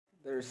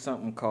There's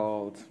something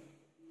called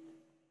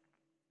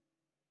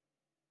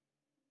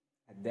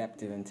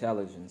adaptive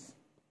intelligence.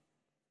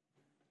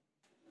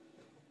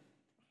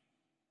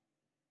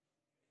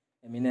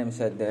 Eminem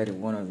said that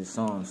in one of his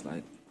songs,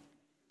 like,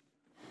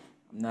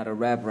 I'm not a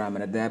rapper, I'm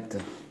an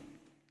adapter.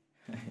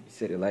 He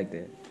said it like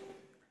that.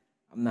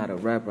 I'm not a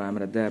rapper, I'm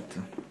an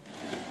adapter.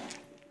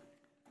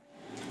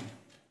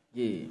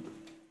 Yeah.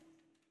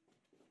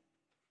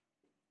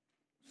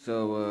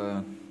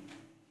 So,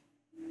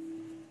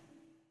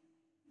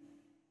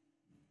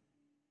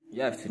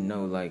 you have to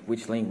know, like,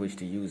 which language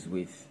to use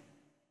with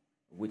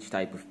which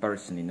type of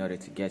person in order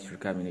to get your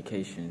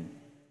communication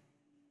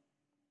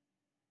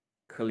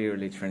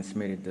clearly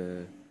transmitted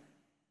the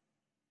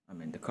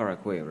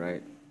correct way,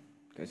 right?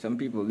 Because some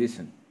people,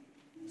 listen,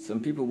 some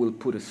people will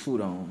put a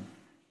suit on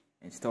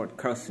and start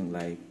cursing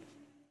like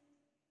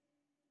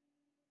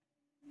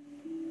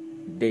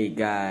they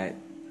got,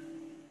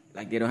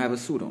 like they don't have a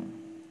suit on.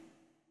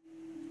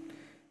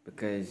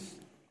 Because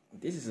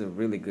this is a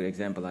really good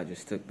example I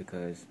just took,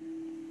 because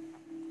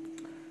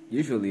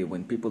usually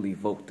when people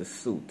evoke the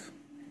suit,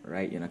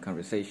 right, in a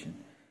conversation,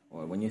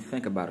 or when you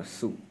think about a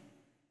suit,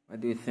 what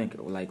do you think,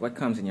 like what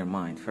comes in your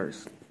mind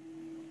first?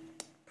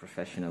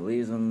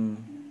 Professionalism,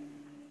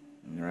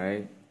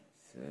 right?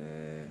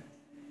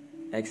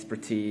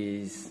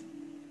 Expertise,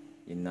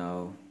 you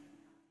know,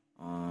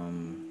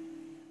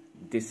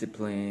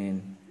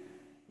 discipline,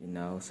 you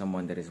know,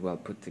 someone that is well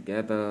put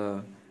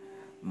together,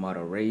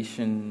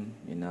 moderation,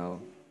 you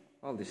know,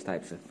 all these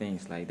types of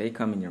things, like they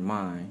come in your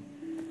mind.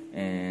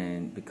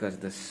 And because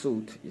the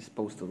suit is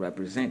supposed to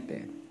represent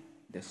that,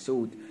 the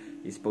suit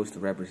is supposed to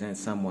represent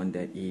someone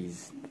that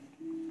is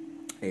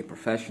a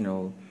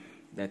professional,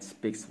 that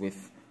speaks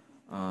with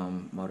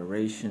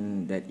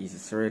moderation, that is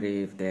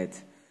assertive, that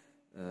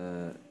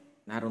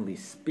not only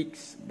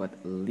speaks but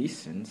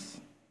listens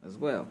as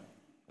well.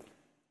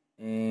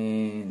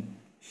 And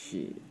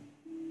shit.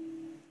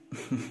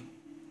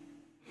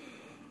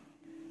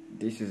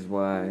 This is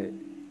why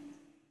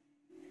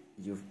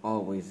you've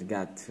always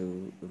got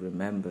to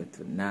remember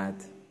to not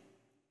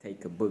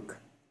take a book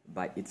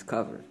by its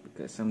cover,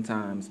 because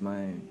sometimes,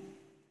 man,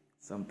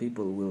 some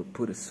people will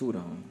put a suit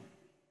on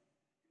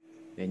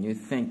and you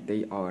think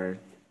they are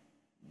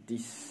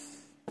this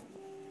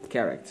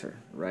character,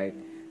 right?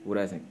 Who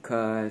doesn't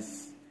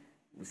cuss,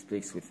 who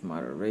speaks with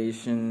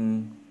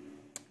moderation,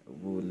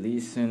 who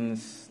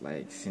listens,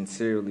 like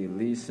sincerely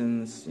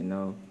listens, you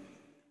know,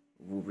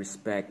 who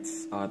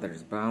respects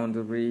others'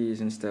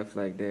 boundaries and stuff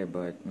like that,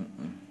 but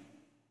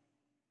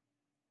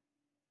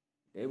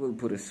they will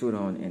put a suit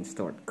on and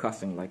start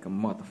cussing like a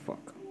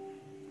motherfucker.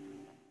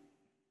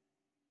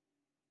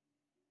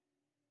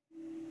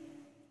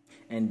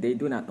 And they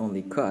do not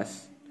only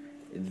cuss,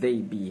 they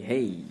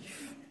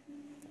behave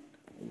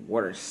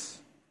worse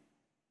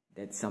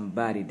than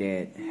somebody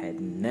that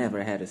had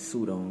never had a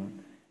suit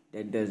on,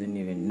 that doesn't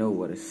even know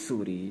what a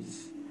suit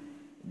is,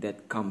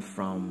 that comes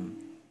from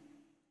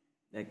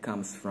I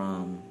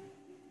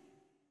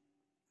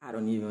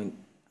don't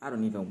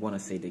even want to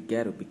say the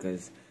ghetto,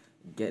 because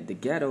the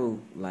ghetto,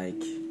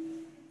 like,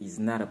 is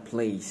not a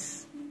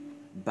place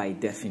by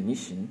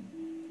definition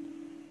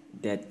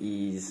that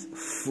is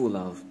full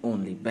of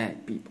only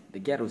bad people. The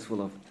ghetto is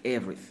full of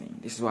everything.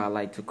 This is why I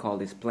like to call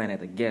this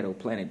planet a ghetto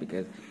planet,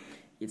 because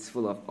it's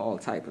full of all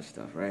type of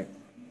stuff, right?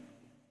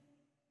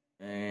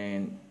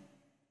 And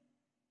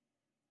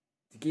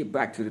to get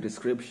back to the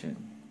description,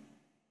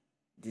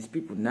 these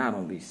people not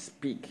only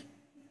speak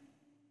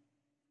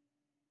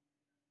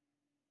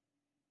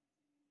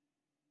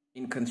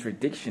in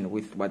contradiction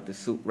with what the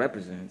suit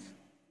represents,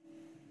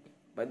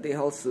 but they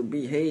also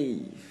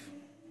behave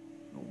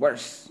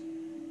worse.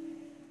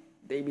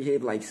 They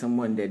behave like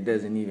someone that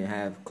doesn't even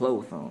have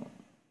clothes on.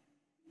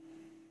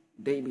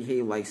 They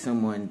behave like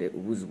someone that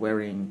was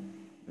wearing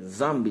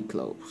zombie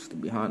clothes, to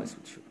be honest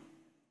with you.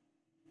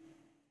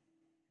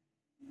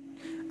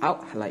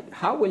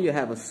 How will you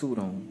have a suit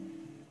on?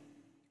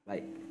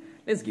 Like,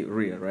 let's get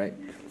real, right?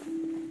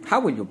 How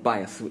will you buy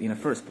a suit in the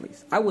first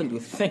place? How will you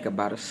think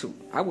about a suit?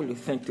 How will you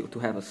think to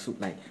have a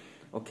suit? Like,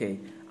 okay,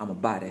 I'm going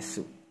to buy that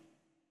suit.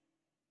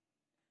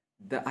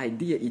 The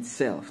idea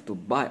itself to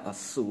buy a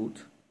suit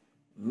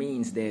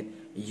means that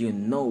you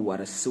know what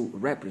a suit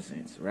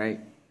represents, right?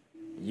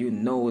 You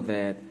know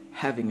that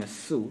having a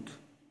suit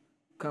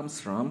comes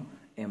from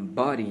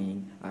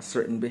embodying a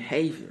certain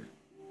behavior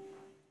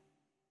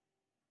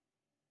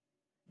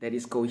that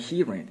is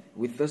coherent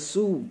with the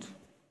suit,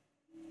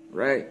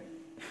 right?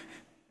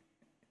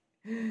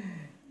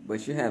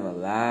 But you have a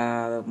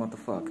lot of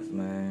motherfuckers,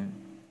 man.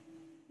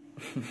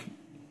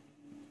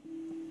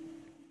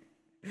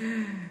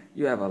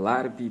 You have a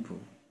lot of people.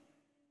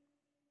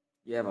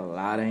 You have a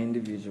lot of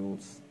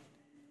individuals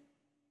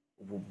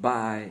who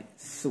buy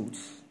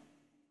suits,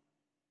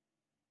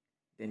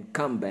 then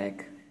come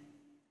back.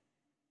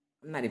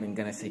 I'm not even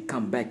gonna say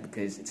come back,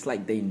 because it's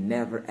like they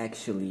never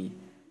actually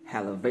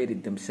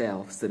elevated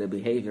themselves to the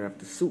behavior of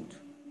the suit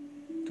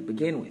to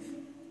begin with.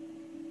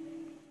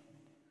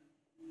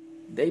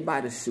 They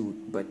buy the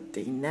suit, but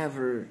they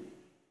never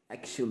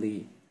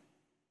actually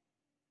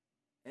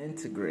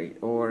integrate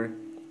or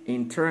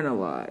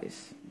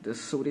internalize the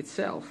suit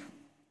itself.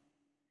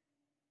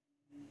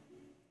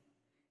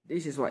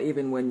 This is why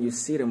even when you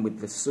see them with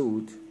the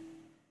suit,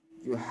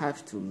 you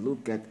have to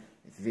look at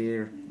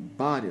their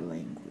body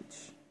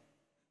language.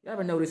 You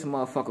ever notice a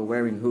motherfucker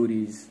wearing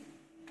hoodies?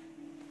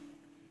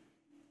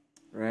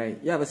 Right?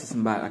 You ever see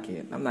somebody?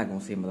 Okay, I'm not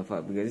gonna say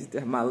motherfucker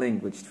because my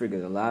language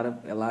triggers a lot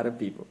of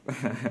people.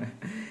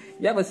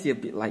 You ever see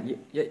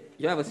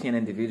you ever see an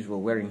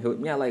individual wearing hoodies?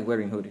 Me, I like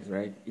wearing hoodies,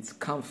 right? It's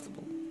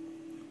comfortable.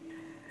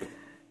 You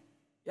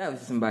ever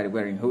see somebody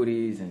wearing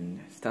hoodies and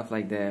stuff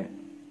like that?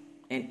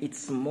 And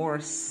it's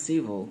more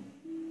civil,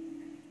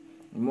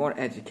 more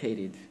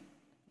educated,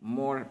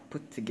 more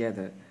put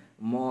together,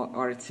 more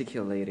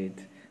articulated,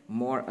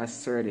 more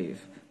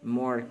assertive,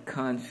 more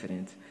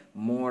confident,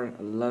 more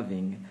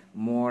loving,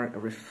 more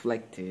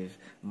reflective,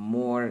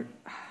 more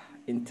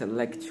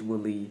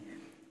intellectually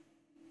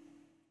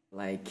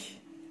like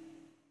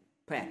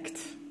packed,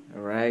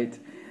 all right?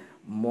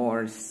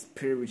 More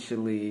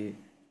spiritually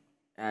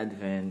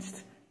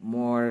advanced,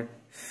 more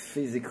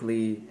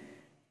physically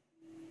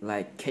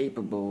like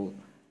capable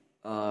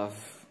of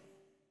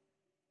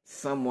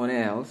someone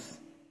else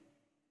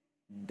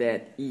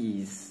that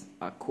is,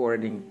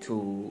 according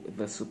to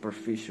the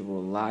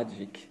superficial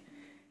logic,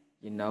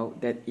 you know,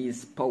 that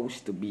is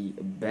supposed to be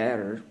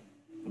better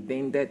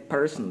than that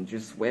person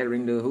just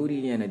wearing the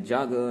hoodie and a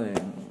jogger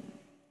and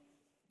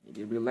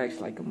you relax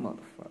like a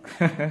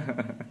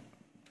motherfucker.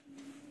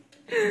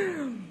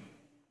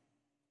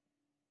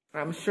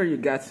 I'm sure you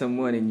got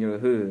someone in your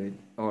hood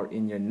or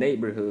in your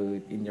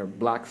neighborhood, in your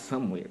block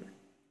somewhere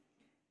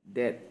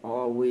that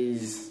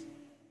always,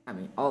 I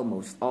mean,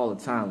 almost all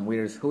the time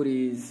wears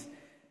hoodies,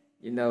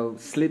 you know,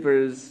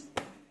 slippers,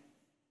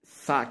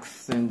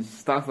 socks and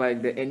stuff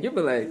like that. And you'll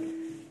be like,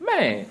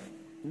 man,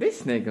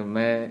 this nigga,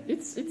 man,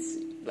 it's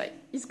like,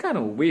 it's kind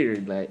of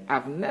weird. Like,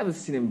 I've never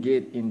seen him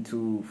get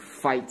into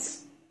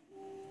fights.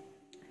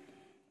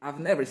 I've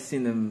never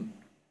seen him,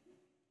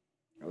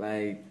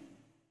 like,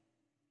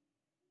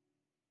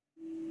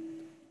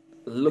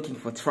 looking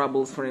for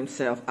troubles for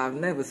himself. I've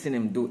never seen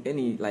him do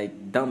any,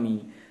 like,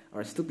 dummy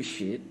or stupid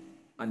shit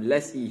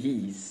unless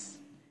he is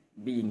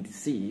being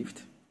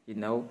deceived, you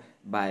know,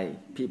 by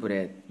people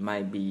that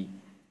might be,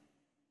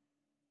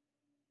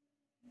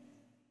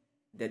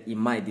 that he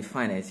might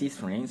define as his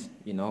friends,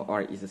 you know,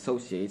 or his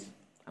associates.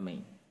 I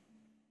mean,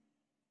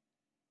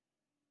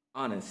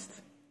 honest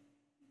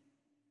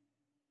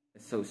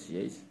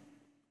associates,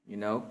 you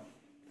know.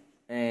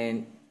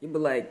 And you'd be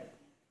like,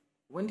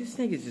 when this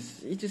nigga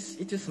he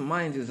just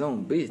minds his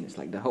own business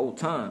like the whole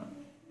time.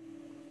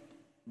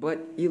 But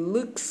he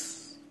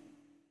looks,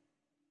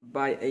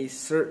 by a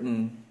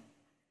certain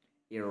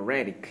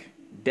erratic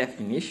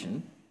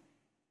definition,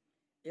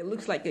 it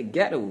looks like a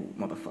ghetto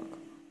motherfucker.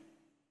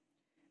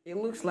 It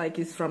looks like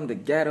he's from the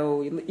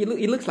ghetto.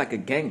 He looks like a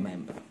gang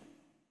member.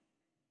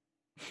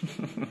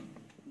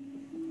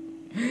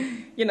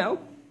 You know?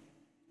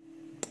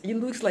 He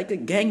looks like a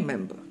gang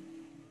member.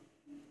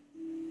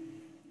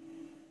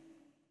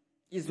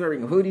 He's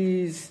wearing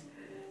hoodies.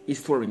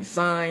 He's throwing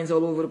signs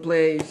all over the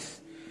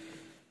place.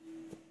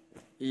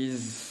 He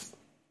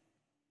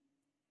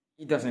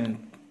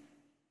doesn't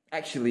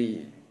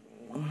actually,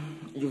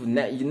 you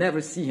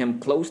never see him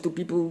close to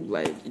people.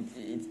 Like,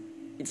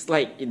 it's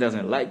like he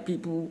doesn't like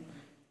people.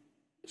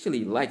 Actually,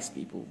 he likes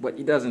people, but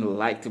he doesn't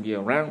like to be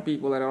around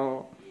people at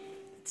all.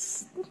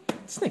 This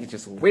nigga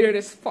just weird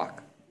as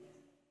fuck.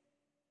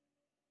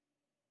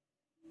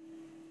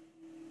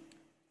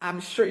 I'm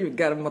sure you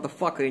got a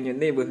motherfucker in your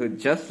neighborhood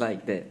just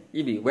like that.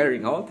 He be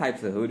wearing all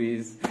types of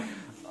hoodies.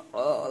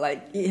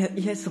 Like he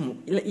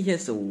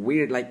has a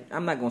weird, like,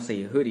 I'm not gonna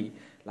say hoodie,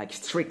 like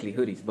strictly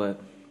hoodies,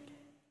 but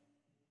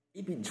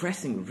he be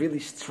dressing really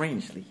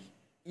strangely.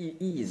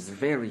 He is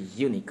very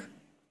unique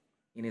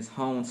in his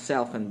own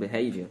self and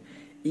behavior.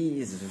 He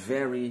is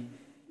very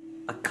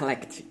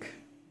eclectic,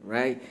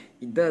 right?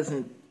 He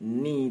doesn't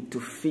need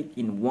to fit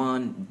in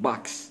one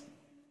box.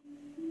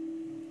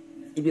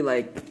 He be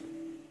like,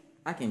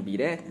 I can be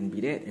that and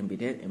be that and be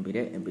that and be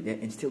that and be that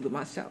and still be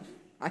myself.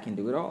 I can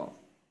do it all.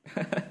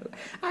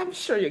 I'm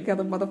sure you got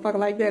a motherfucker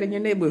like that in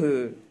your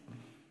neighborhood.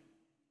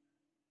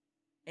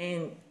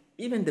 And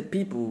even the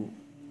people,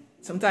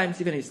 sometimes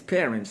even his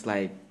parents,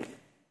 like,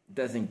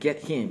 doesn't get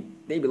him.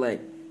 They be like,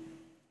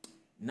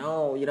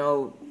 no, you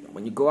know,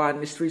 when you go out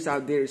in the streets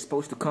out there, you're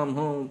supposed to come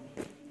home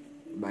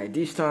by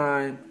this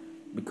time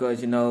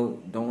because, you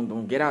know,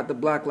 don't get out the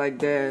block like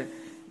that.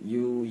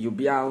 You'll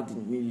be out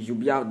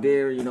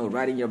there, you know,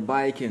 riding your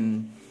bike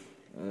and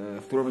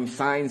throwing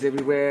signs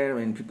everywhere,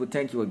 and people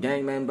think you're a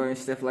gang member and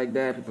stuff like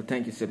that. People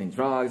think you're selling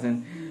drugs,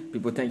 and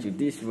people think you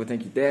this, people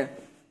think you that.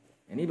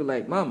 And he be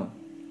like, Mama,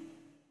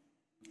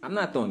 I'm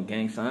not throwing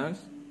gang signs.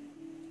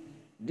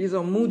 These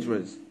are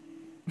mudras.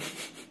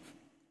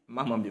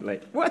 Mama be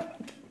like, what?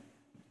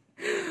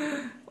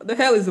 What the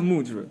hell is a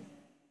mudra?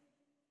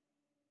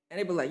 And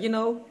they be like, you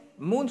know,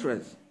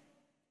 mudras,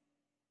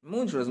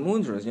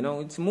 you know,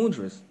 it's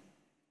mudras.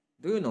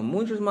 Do you know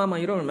mudras, Mama?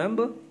 You don't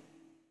remember?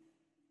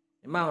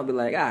 And Mama be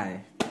like,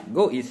 alright,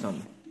 go eat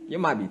some. You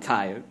might be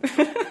tired.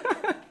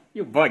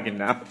 You're bugging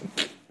now.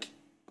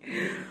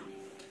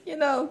 You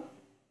know,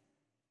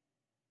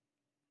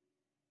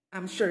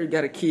 I'm sure you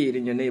got a kid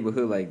in your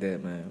neighborhood like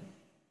that, man.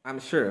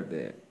 I'm sure of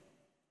that.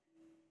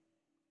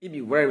 He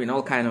be wearing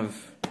all kind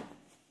of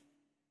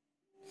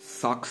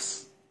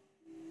socks,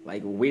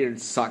 like weird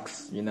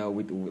socks, you know,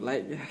 with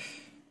like.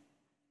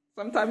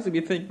 Sometimes you be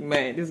thinking,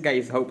 man, this guy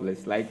is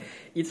hopeless. Like,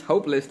 it's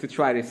hopeless to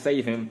try to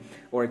save him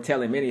or tell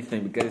him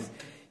anything because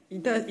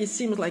it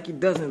seems like he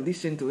doesn't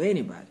listen to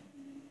anybody.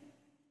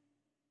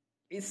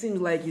 It seems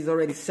like he's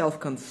already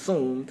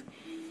self-consumed,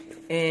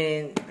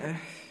 and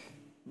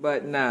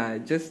but nah,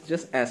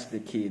 just ask the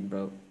kid,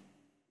 bro.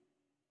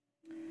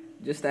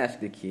 Just ask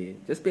the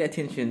kid. Just pay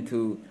attention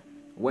to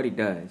what he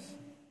does,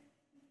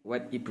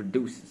 what he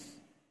produces.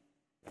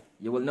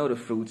 You will know the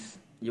fruits.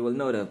 You will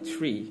know the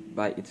tree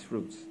by its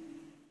fruits.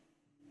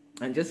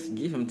 And just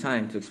give him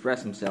time to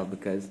express himself,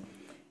 because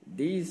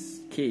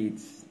these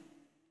kids,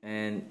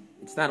 and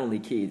it's not only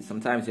kids,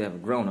 sometimes you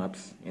have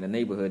grown-ups in a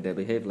neighborhood that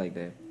behave like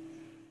that.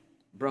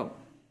 Bro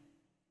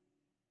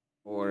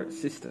or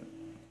sister,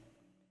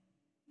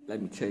 let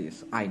me tell you,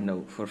 I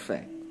know for a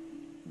fact,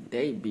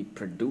 they be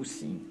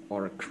producing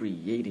or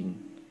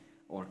creating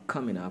or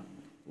coming up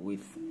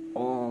with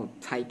all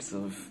types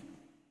of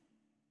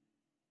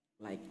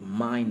like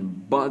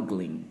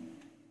mind-boggling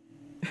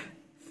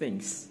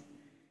things.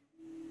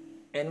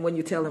 And when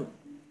you tell them,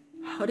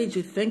 how did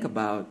you think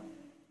about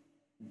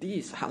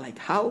this? How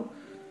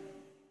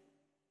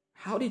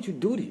did you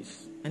do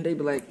this? And they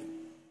be like,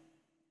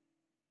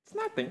 it's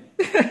nothing.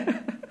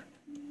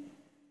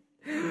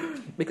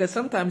 Because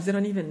sometimes they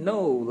don't even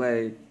know,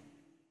 like,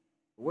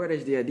 where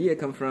does the idea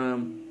come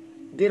from?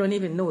 They don't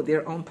even know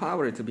their own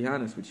power, to be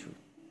honest with you.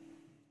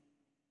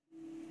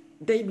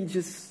 They be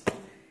just,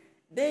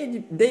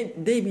 they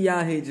be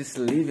out here just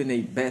living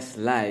their best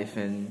life,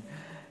 and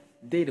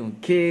they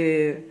don't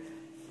care.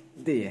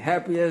 They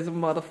happy as a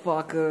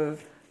motherfucker.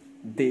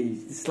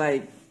 It's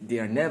like they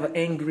are never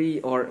angry,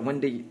 or when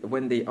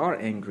they are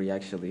angry,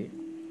 actually,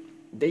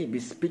 they be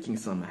speaking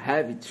some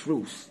heavy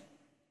truths.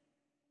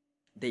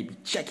 They be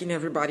checking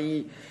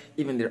everybody,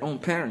 even their own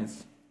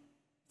parents.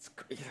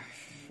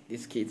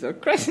 These kids are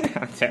crazy,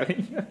 I'm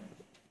telling you.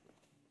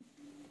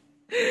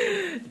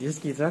 These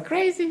kids are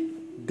crazy.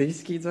 They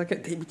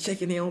be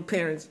checking their own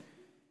parents.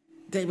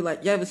 They be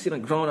like, you ever seen a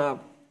grown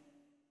up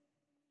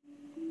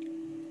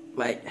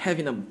like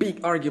having a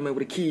big argument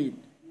with a kid,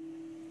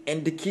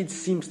 and the kid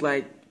seems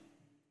like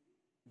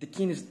the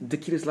kid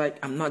is like,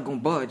 I'm not gonna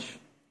budge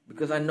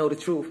because I know the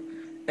truth,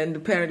 and the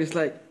parent is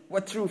like,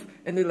 what truth?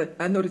 And they're like,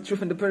 I know the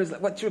truth, and the parent is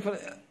like, what truth?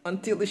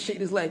 Until the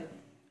shit is like,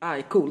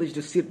 alright, cool, let's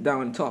just sit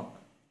down and talk.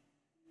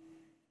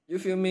 You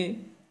feel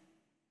me?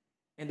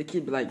 And the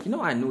kid be like, you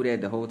know, I knew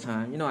that the whole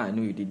time. You know, I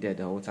knew you did that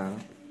the whole time.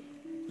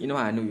 You know,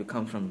 I knew you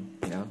come from,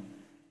 you know,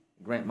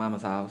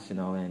 grandmama's house, you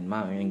know, and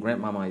mama and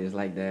grandmama is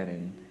like that,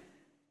 and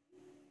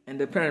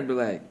the parent be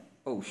like,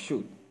 oh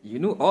shoot, you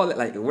knew all that,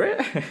 like,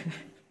 where?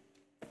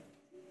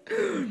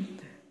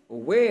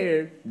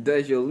 Where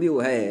does your little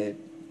head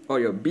or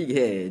your big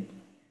head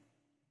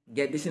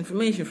get this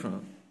information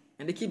from?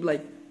 And the kid be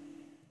like,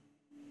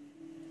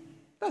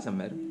 doesn't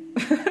matter.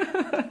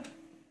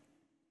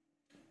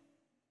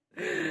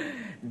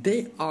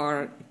 They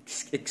are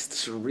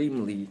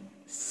extremely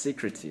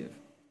secretive.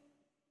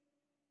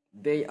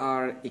 They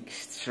are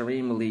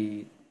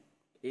extremely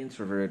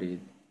introverted,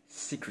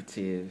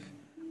 secretive,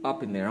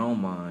 up in their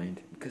own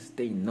mind, because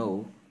they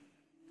know,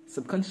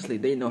 subconsciously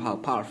they know how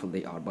powerful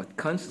they are, but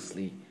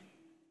consciously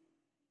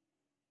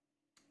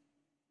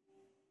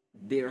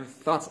their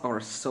thoughts are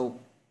so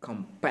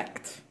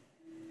compact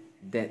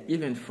that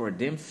even for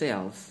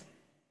themselves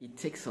it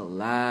takes a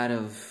lot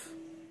of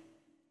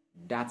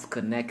dots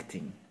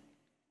connecting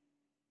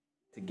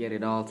to get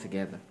it all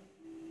together.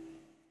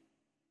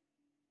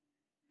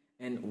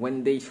 And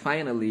when they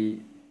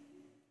finally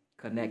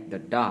connect the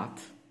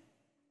dots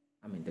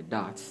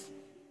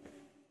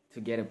to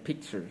get a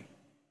picture,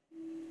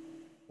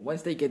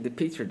 once they get the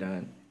picture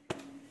done,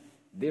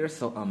 they're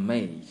so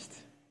amazed.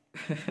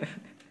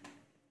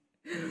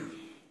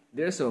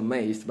 They're so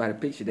amazed by the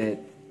picture that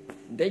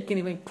they can't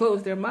even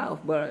close their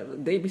mouth,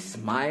 but they be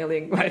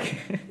smiling like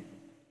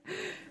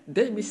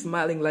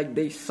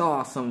they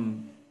saw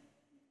something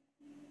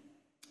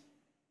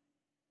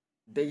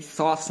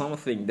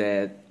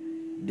that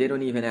they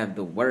don't even have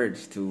the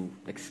words to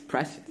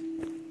express it.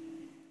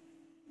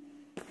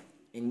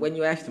 And when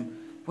you ask them,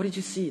 what did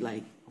you see?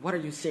 Like, what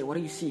did you say? What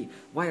do you see?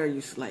 Why are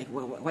you like,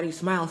 why do you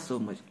smile so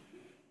much?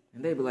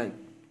 And they be like,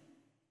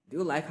 do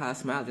you like how I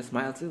smile? Just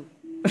smile too.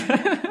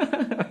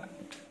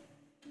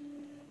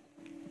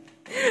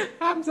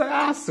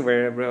 I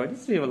swear, bro,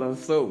 these people are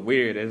so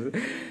weird.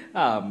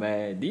 Oh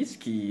man, these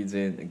kids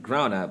and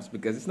grown-ups,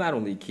 because it's not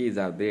only kids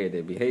out there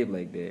that behave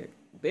like that.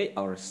 They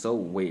are so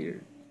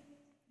weird.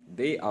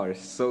 They are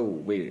so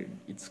weird.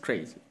 It's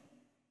crazy.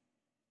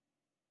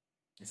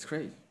 It's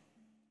crazy.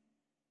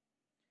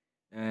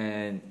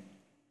 And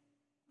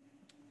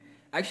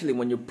actually,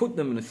 when you put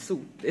them in a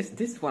suit, this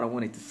is what I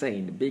wanted to say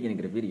in the beginning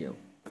of the video.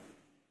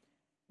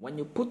 when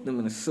you put them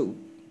in a suit,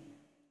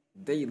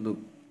 they look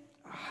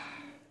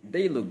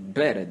they look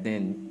better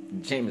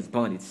than James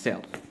Bond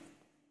itself.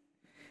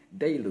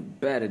 They look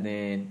better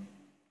than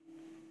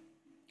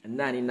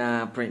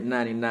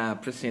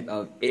 99.99%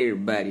 of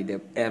everybody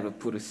that ever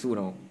put a suit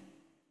on.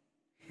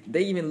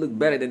 They even look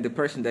better than the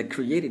person that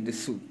created the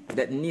suit,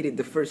 that needed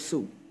the first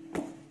suit.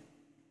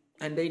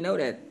 And they know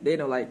that. They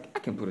know, like, I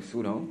can put a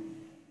suit on.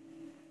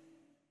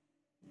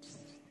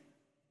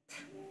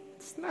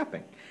 It's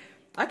nothing.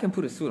 I can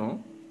put a suit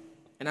on,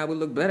 and I will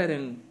look better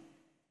than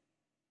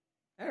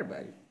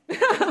everybody.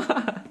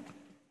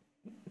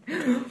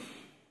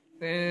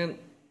 And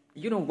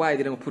you know why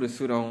they don't put a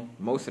suit on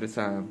most of the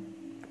time?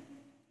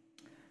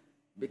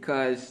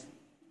 Because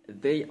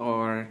they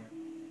are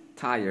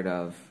tired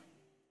of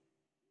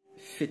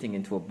fitting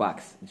into a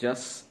box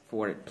just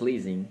for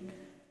pleasing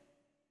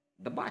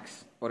the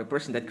box or the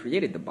person that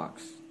created the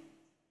box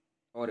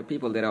or the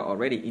people that are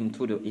already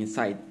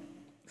inside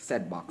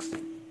said box.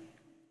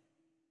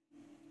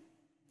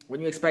 When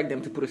you expect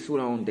them to put a suit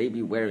on, they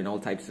be wearing all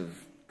types of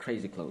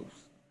crazy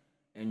clothes.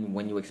 And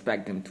when you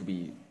expect them to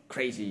be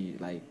crazy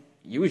like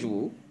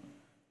usual,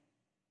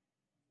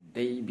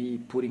 they be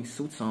putting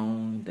suits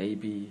on, they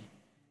be,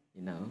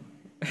 you know.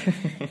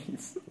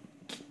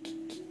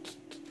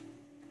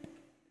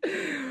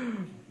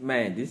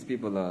 Man, these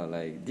people are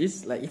like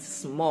this. Like, it's a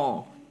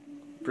small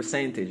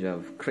percentage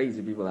of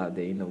crazy people out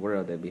there in the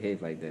world that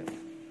behave like that.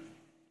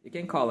 You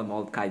can call them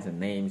all kinds of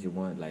names you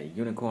want, like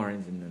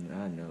unicorns and I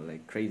don't know,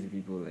 like crazy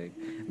people. Like,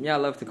 me, I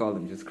love to call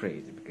them just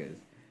crazy because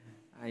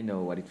I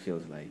know what it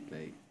feels like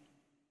to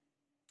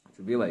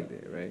be like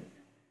that, right?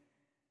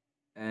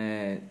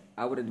 And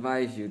I would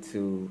advise you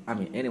to, I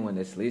mean, anyone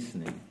that's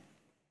listening,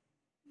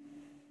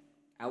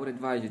 I would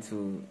advise you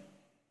to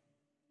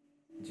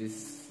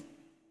just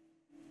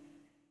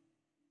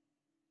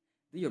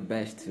do your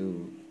best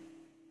to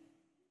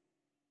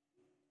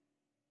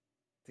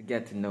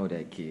get to know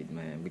that kid,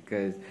 man,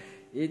 because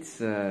it's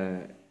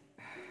so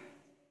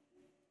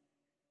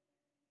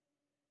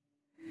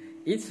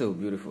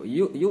beautiful.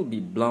 You'll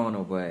be blown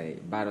away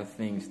by the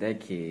things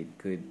that kid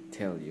could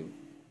tell you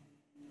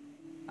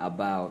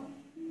about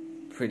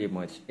pretty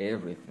much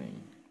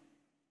everything.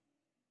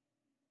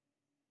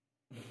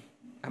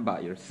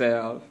 About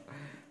yourself,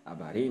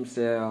 about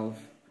himself,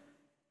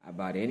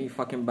 about any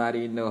fucking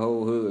body in the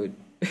whole hood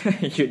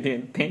you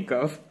didn't think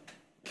of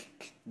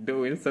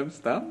doing some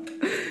stuff.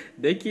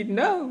 The kid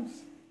knows.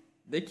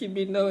 The kid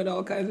be knowing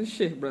all kinds of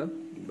shit, bro.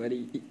 But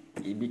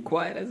he be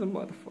quiet as a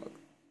motherfucker.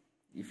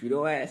 If you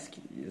don't ask,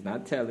 he's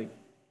not telling.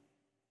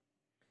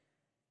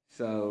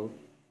 So,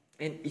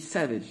 and he's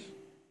savage.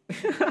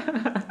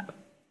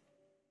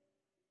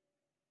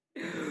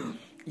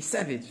 He's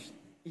savage.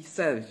 He's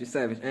savage. He's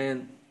savage.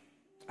 And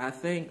I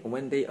think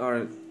when they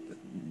are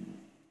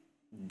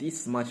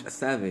this much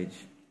savage,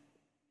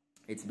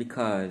 it's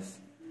because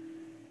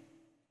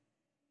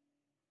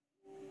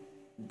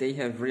they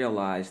have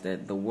realized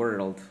that the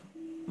world,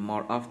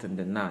 more often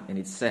than not, and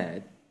it's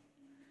sad,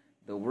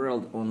 the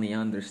world only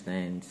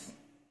understands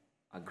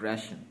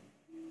aggression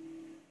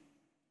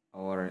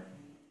or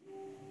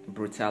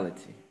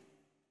brutality.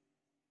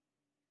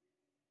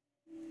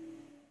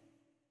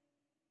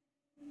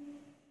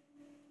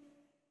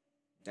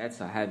 That's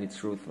a heavy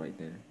truth right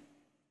there.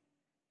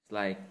 It's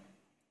like,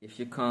 if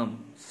you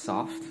come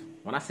soft,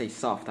 when I say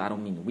soft, I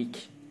don't mean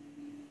weak.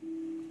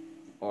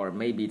 Or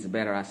maybe it's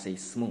better I say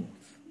smooth.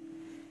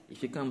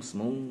 If you come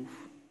smooth,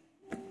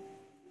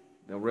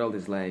 the world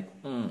is like,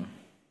 you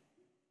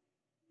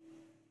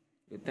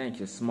think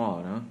you're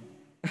smart, huh?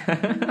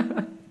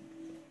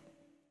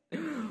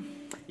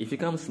 If you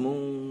come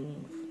smooth,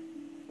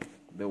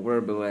 the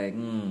world be like,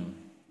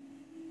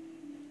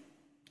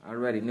 I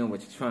already know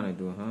what you're trying to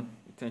do, huh?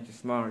 You think you're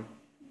smart?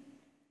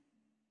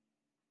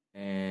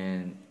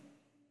 And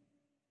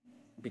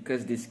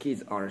because these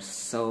kids are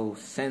so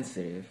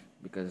sensitive,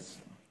 because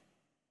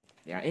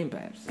they are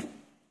empaths.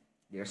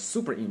 They are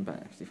super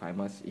empaths, if I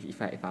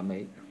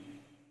may.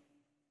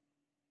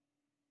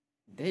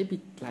 They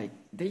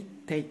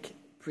take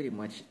pretty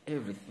much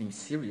everything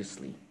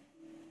seriously.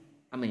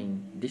 I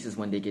mean, this is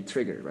when they get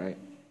triggered, right?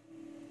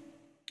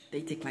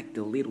 They take like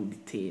the little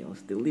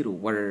details, the little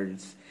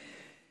words.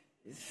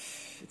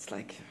 It's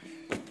like,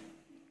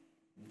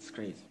 it's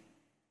crazy.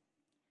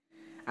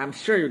 I'm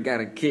sure you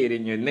got a kid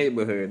in your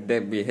neighborhood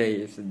that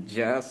behaves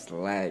just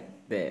like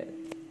that.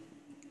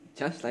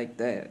 Just like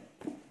that.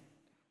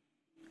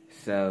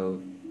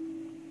 So,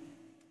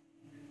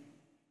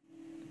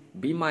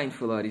 be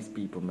mindful of these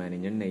people, man,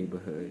 in your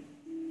neighborhood.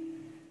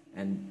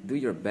 And do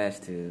your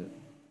best to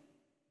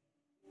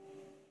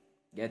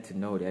get to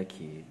know that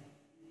kid.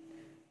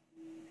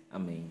 I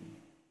mean,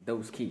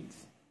 those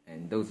kids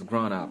and those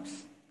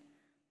grown-ups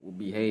will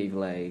behave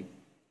like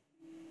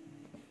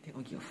they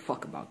don't give a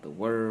fuck about the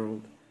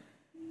world.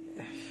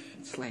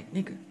 It's like,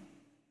 nigga,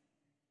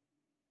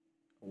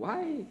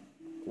 why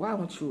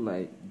don't you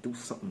like do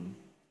something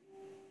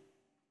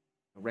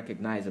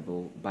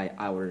recognizable by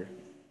our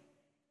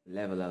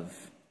level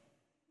of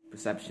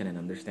perception and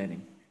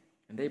understanding?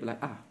 And they be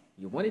like,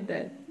 you wanted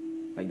that?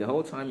 Like the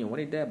whole time you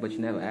wanted that, but you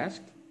never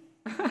asked.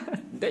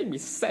 They be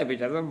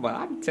savage as a mother.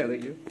 I'm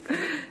telling you,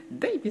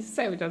 they be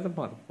savage as a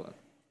motherfucker.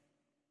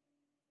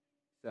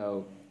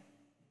 So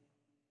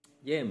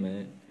yeah,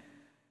 man,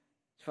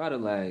 try to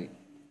like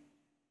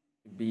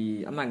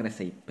be. I'm not gonna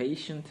say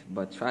patient,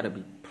 but try to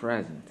be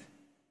present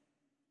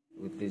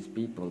with these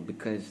people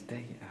because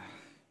they.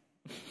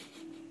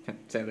 I'm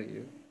telling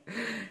you,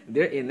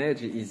 their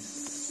energy is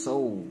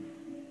so.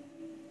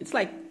 It's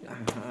like,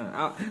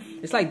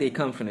 it's like they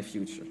come from the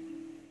future,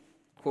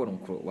 quote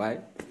unquote,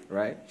 right?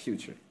 Right,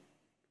 future.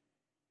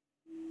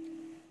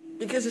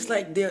 Because it's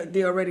like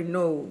they already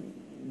know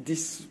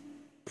this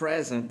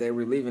present that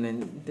we're living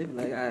in. They're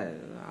like, I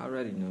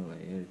already know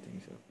like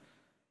everything, so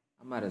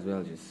I might as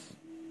well just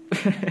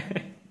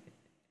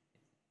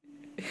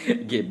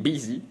get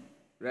busy,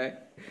 right?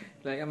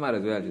 Like I might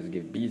as well just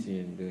get busy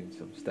and doing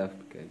some stuff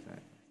because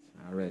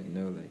I already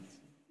know, like,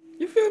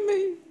 you feel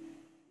me?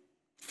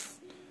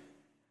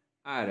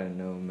 I don't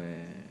know,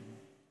 man.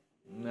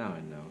 I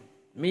don't know.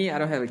 Me, I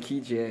don't have a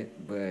kid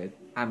yet, but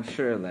I'm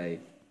sure,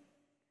 like,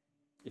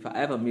 if I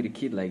ever meet a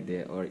kid like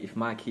that, or if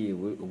my kid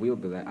will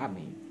be like, I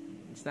mean,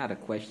 it's not a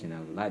question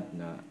of like,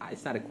 no,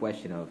 it's not a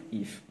question of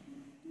if,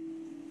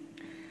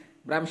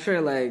 but I'm sure,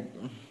 like,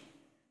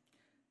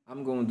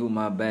 I'm gonna do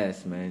my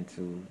best, man,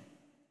 to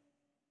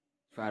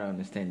try to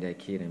understand that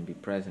kid and be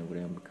present with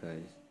him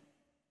because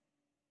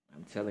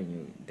I'm telling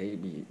you,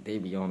 they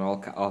be on all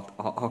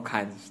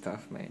kinds of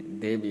stuff, man.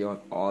 They be on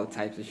all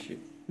types of shit.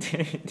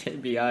 They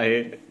be out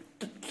here.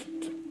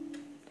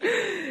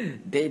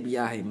 They be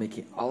out here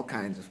making all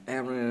kinds of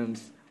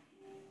errands.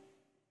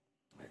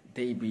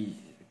 They be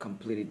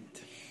completed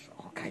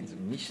all kinds of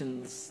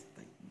missions,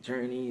 like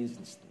journeys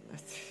and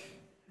stuff.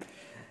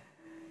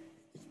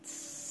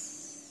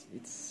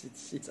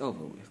 It's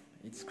over with.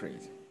 It's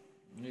crazy.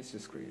 It's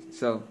just crazy.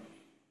 So,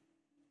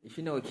 if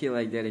you know a kid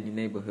like that in your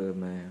neighborhood,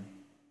 man,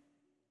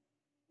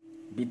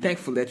 be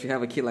thankful that you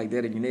have a kid like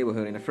that in your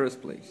neighborhood in the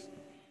first place,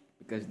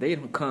 because they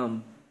don't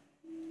come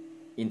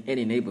in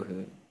any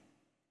neighborhood.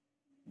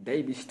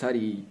 They be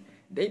studying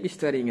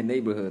a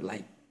neighborhood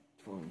like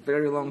for a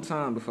very long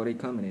time before they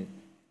come in it.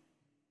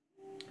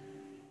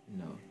 You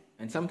know,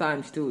 and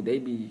sometimes too they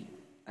be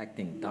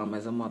acting dumb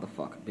as a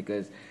motherfucker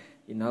because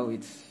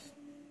it's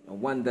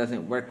one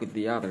doesn't work with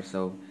the other.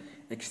 So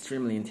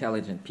extremely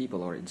intelligent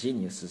people or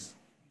geniuses,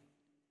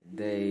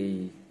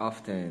 they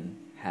often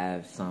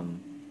have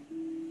some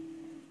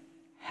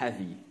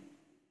heavy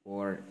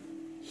or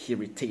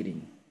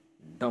irritating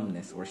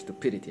dumbness or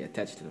stupidity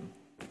attached to them.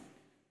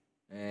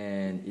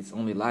 And it's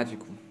only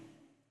logical.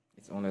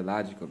 It's only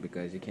logical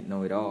because you can't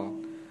know it all.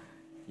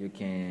 You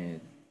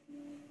can't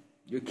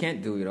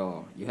do it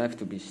all. You have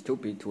to be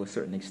stupid to a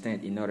certain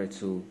extent in order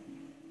to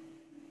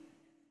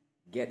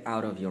get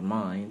out of your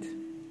mind,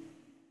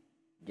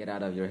 get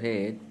out of your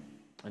head,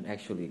 and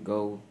actually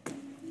go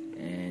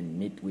and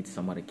meet with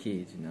some other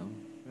kids,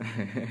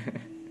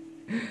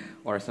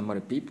 or some other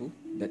people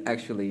that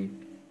actually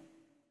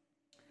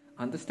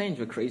understand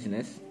your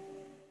craziness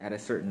at a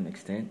certain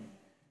extent,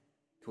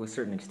 to a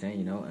certain extent,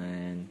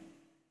 and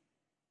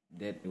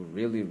that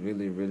really,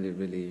 really, really,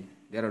 really,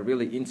 that are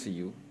really into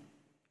you,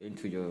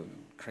 into your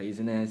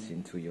craziness,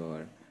 into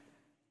your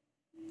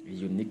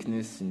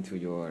uniqueness, into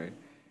your,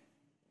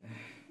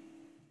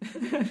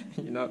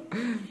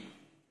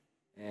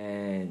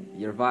 and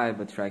your vibe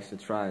attracts the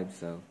tribe.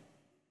 So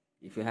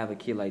if you have a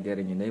kid like that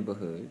in your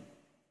neighborhood,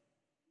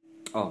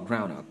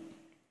 ground up.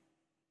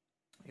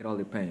 It all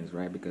depends,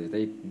 right? Because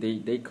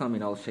they come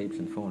in all shapes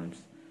and forms.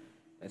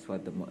 That's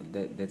what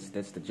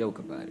that's the joke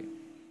about it.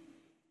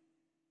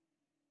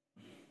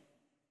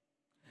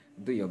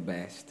 Do your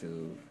best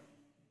to,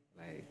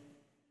 like,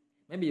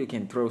 maybe you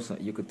could throw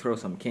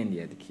some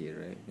candy at the kid,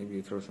 right? Maybe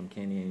you throw some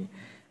candy.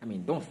 I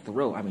mean, don't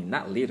throw. I mean,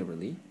 not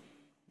literally,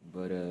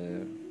 but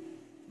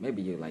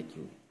maybe you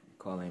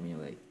call him and you're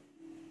like,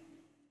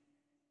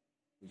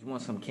 "Would you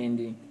want some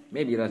candy?"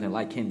 Maybe he doesn't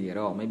like candy at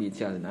all. Maybe he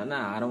tells him,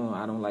 "Nah, I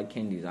don't like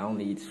candies. I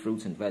only eat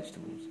fruits and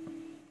vegetables."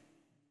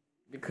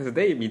 Because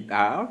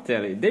I'm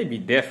telling you, they be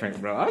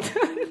different, bro.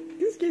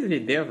 These kids be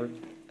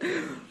different.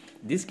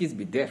 These kids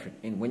be different.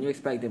 And when you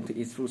expect them to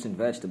eat fruits and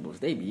vegetables,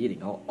 they be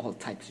eating all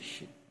types of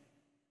shit.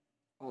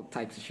 All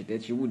types of shit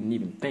that you wouldn't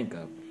even think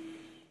of.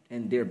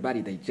 And their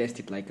body digests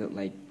it like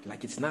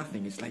it's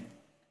nothing. It's like,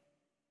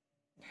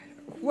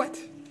 what?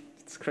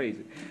 It's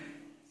crazy.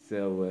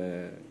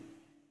 So,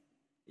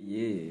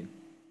 yeah.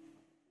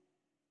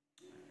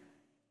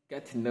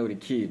 Got to know the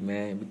kid,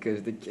 man,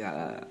 because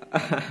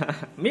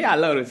me, I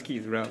love those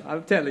kids, bro.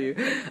 I'm telling you,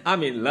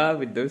 I'm in love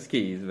with those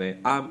kids,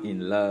 man. I'm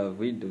in love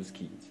with those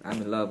kids.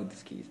 I'm in love with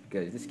these kids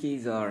because these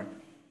kids are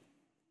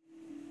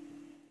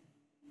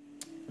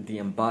the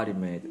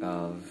embodiment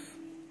of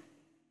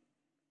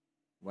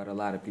what a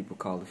lot of people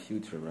call the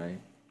future,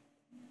 right?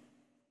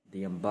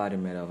 The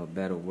embodiment of a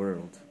better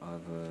world,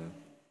 of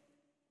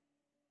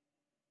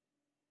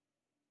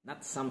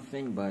not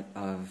something, but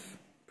of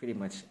pretty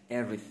much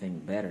everything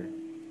better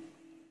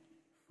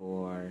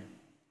for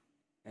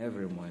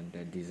everyone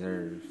that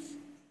deserves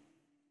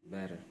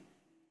better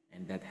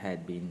and that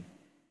had been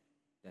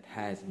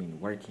has been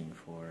working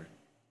for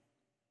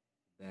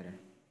better.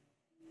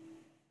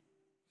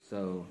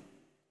 So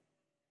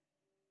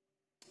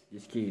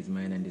these kids,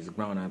 man, and these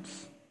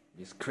grown-ups,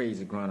 these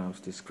crazy grown-ups,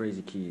 these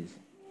crazy kids,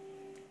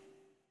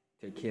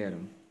 take care of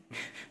them.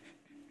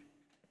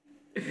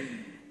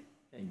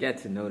 And get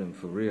to know them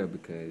for real,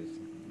 because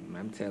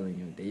I'm telling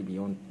you, they be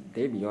on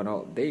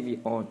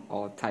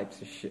all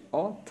types of shit,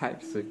 all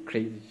types of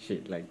crazy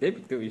shit. Like, they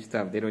be doing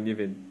stuff they don't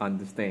even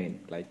understand,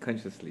 like,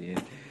 consciously,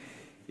 and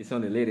it's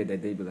only later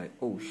that they be like,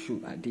 oh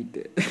shoot, I did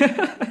that.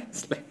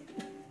 It's like,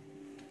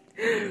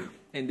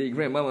 and their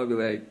grandmama be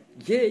like,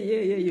 yeah,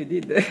 you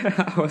did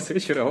that. I was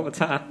with you the whole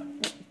time.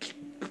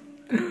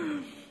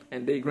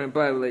 And their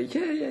grandpa be like,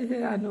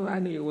 yeah, I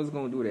knew you was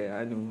gonna do that.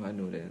 I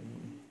knew that.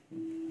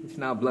 It's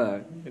not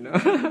blood, you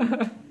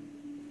know.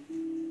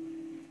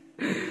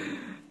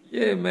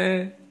 Yeah,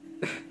 man.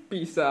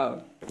 Peace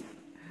out,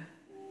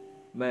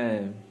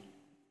 man.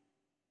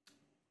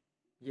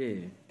 Yeah,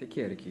 take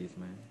care of the kids,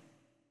 man.